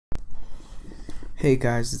Hey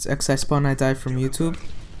guys, it's XI Spawn. I died from YouTube,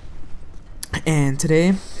 and today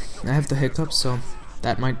I have the hiccups, so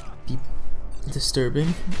that might be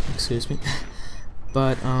disturbing. Excuse me.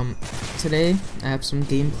 But today I have some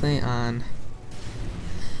gameplay on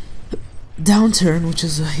Downturn, which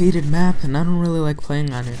is a hated map, and I don't really like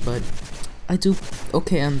playing on it, but I do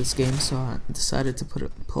okay on this game, so I decided to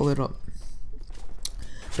pull it up.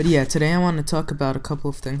 But yeah, today I want to talk about a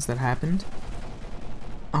couple of things that happened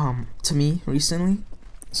to me recently.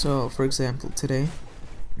 So for example, today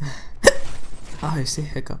I see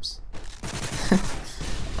hiccups.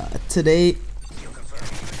 Today,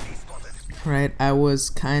 right, I was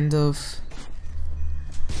kind of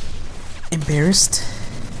embarrassed.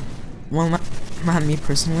 Well, not me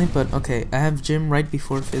personally, but okay, I have gym right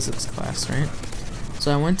before physics class, right?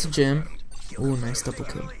 So I went to gym. Ooh, nice double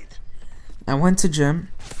kill. I went to gym,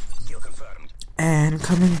 and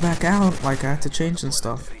coming back out, like, I had to change and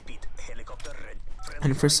stuff.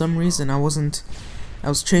 And for some reason, I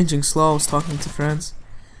was changing slow, I was talking to friends.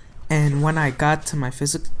 And when I got to my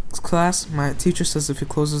physics class, my teacher says if he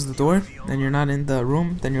closes the door, and you're not in the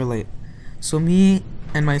room, then you're late. So me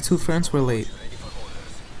and my two friends were late.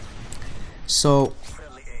 So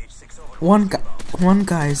one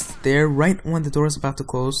guy's there right when the door is about to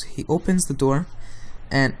close. He opens the door,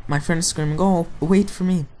 and my friend is screaming, "Oh, wait for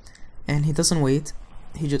me!" And he doesn't wait.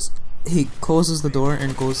 He closes the door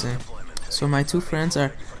and goes in. So my two friends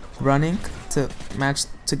are running to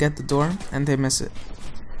get the door, and they miss it.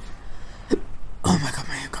 Oh my god,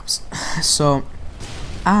 my hiccups. So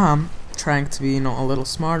I'm trying to be, a little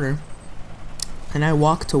smarter, and I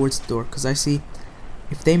walk towards the door because I see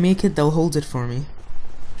if they make it, they'll hold it for me,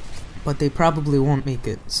 but they probably won't make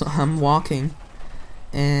it. So I'm walking,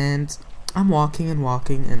 and I'm walking and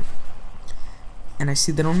walking, and I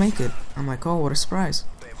see they don't make it. I'm like, oh, what a surprise.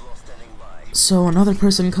 So another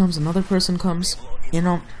person comes,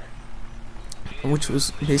 which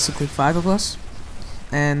was basically 5 of us.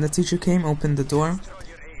 And the teacher came, opened the door,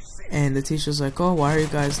 and the teacher's like, oh, why are you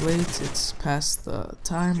guys late? It's past the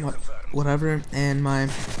time, whatever. And my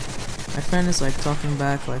friend is like talking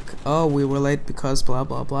back, like, oh, we were late because blah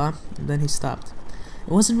blah blah. And then he stopped.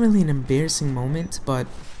 It wasn't really an embarrassing moment, but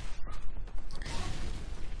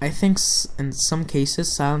I think in some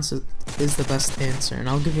cases silence is the best answer, and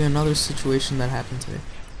I'll give you another situation that happened today.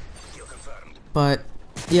 But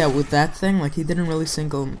yeah, with that thing, like, he didn't really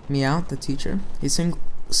single me out, the teacher. He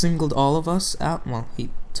singled all of us out. Well, he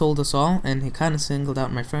told us all, and he kind of singled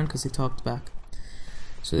out my friend because he talked back.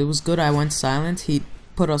 So it was good. I went silent. He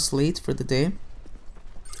put us late for the day,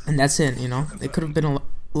 and that's it. It could have been a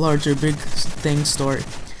larger, big thing story.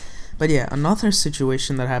 But yeah, another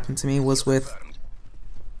situation that happened to me was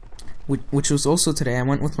which was also today. I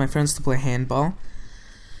went with my friends to play handball.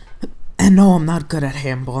 And no, I'm not good at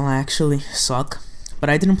handball. I actually suck. But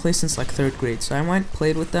I didn't play since like 3rd grade. So I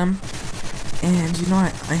played with them. And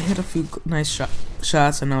I hit a few nice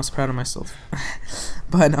shots, and I was proud of myself.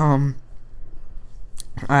 But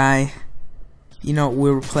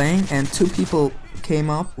we were playing, and 2 people came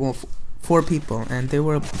up. Well, 4 people, and they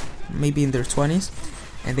were maybe in their 20s,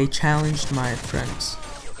 and they challenged my friends.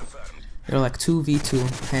 They're like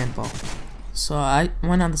 2v2 handball. So I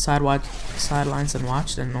went on the sidelines and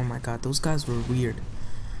watched, and oh my god, those guys were weird.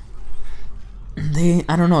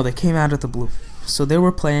 I don't know, they came out of the blue. So they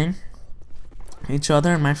were playing each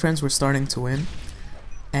other, and my friends were starting to win.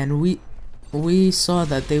 And we saw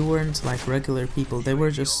that they weren't like regular people. They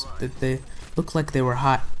were just, they looked like they were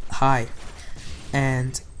high.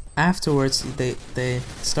 And afterwards, they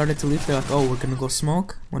started to leave. They're like, oh, we're gonna go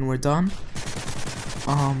smoke when we're done.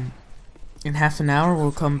 In half an hour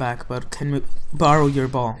we'll come back, but can we borrow your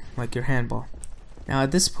ball, like your handball? Now at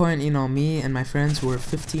this point, me and my friends were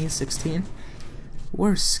 15, 16.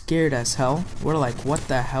 We're scared as hell. We're like, what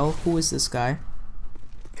the hell? Who is this guy?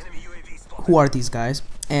 Who are these guys?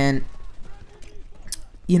 And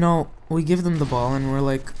we give them the ball, and we're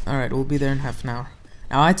like, alright, we'll be there in half an hour.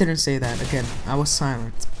 Now I didn't say that. Again, I was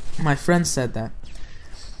silent. My friend said that.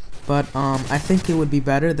 But I think it would be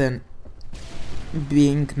better than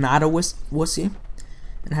being not a wussy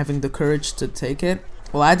and having the courage to take it.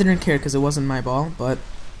 Well, I didn't care because it wasn't my ball, but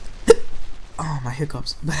oh, my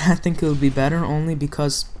hiccups. But I think it would be better only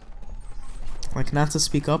because, like, not to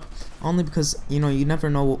speak up, only because you never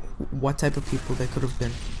know what type of people they could have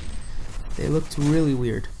been. They looked really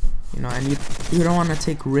weird, and you don't want to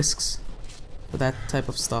take risks for that type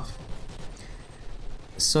of stuff.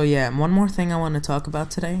 So yeah, one more thing I want to talk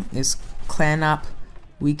about today is Clan Op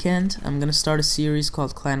Weekend. I'm gonna start a series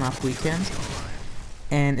called Clan Op Weekend,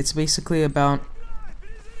 and it's basically about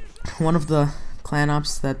one of the clan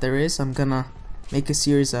ops that there is. I'm gonna make a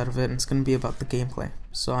series out of it, and it's gonna be about the gameplay.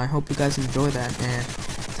 So I hope you guys enjoy that, and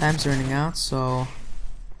time's running out, so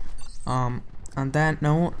on that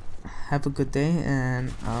note, have a good day,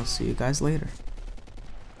 and I'll see you guys later.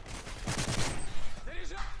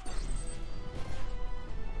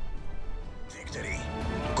 Victory.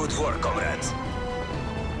 Good work, comrades.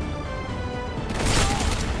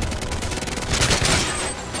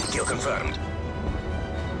 Kill confirmed.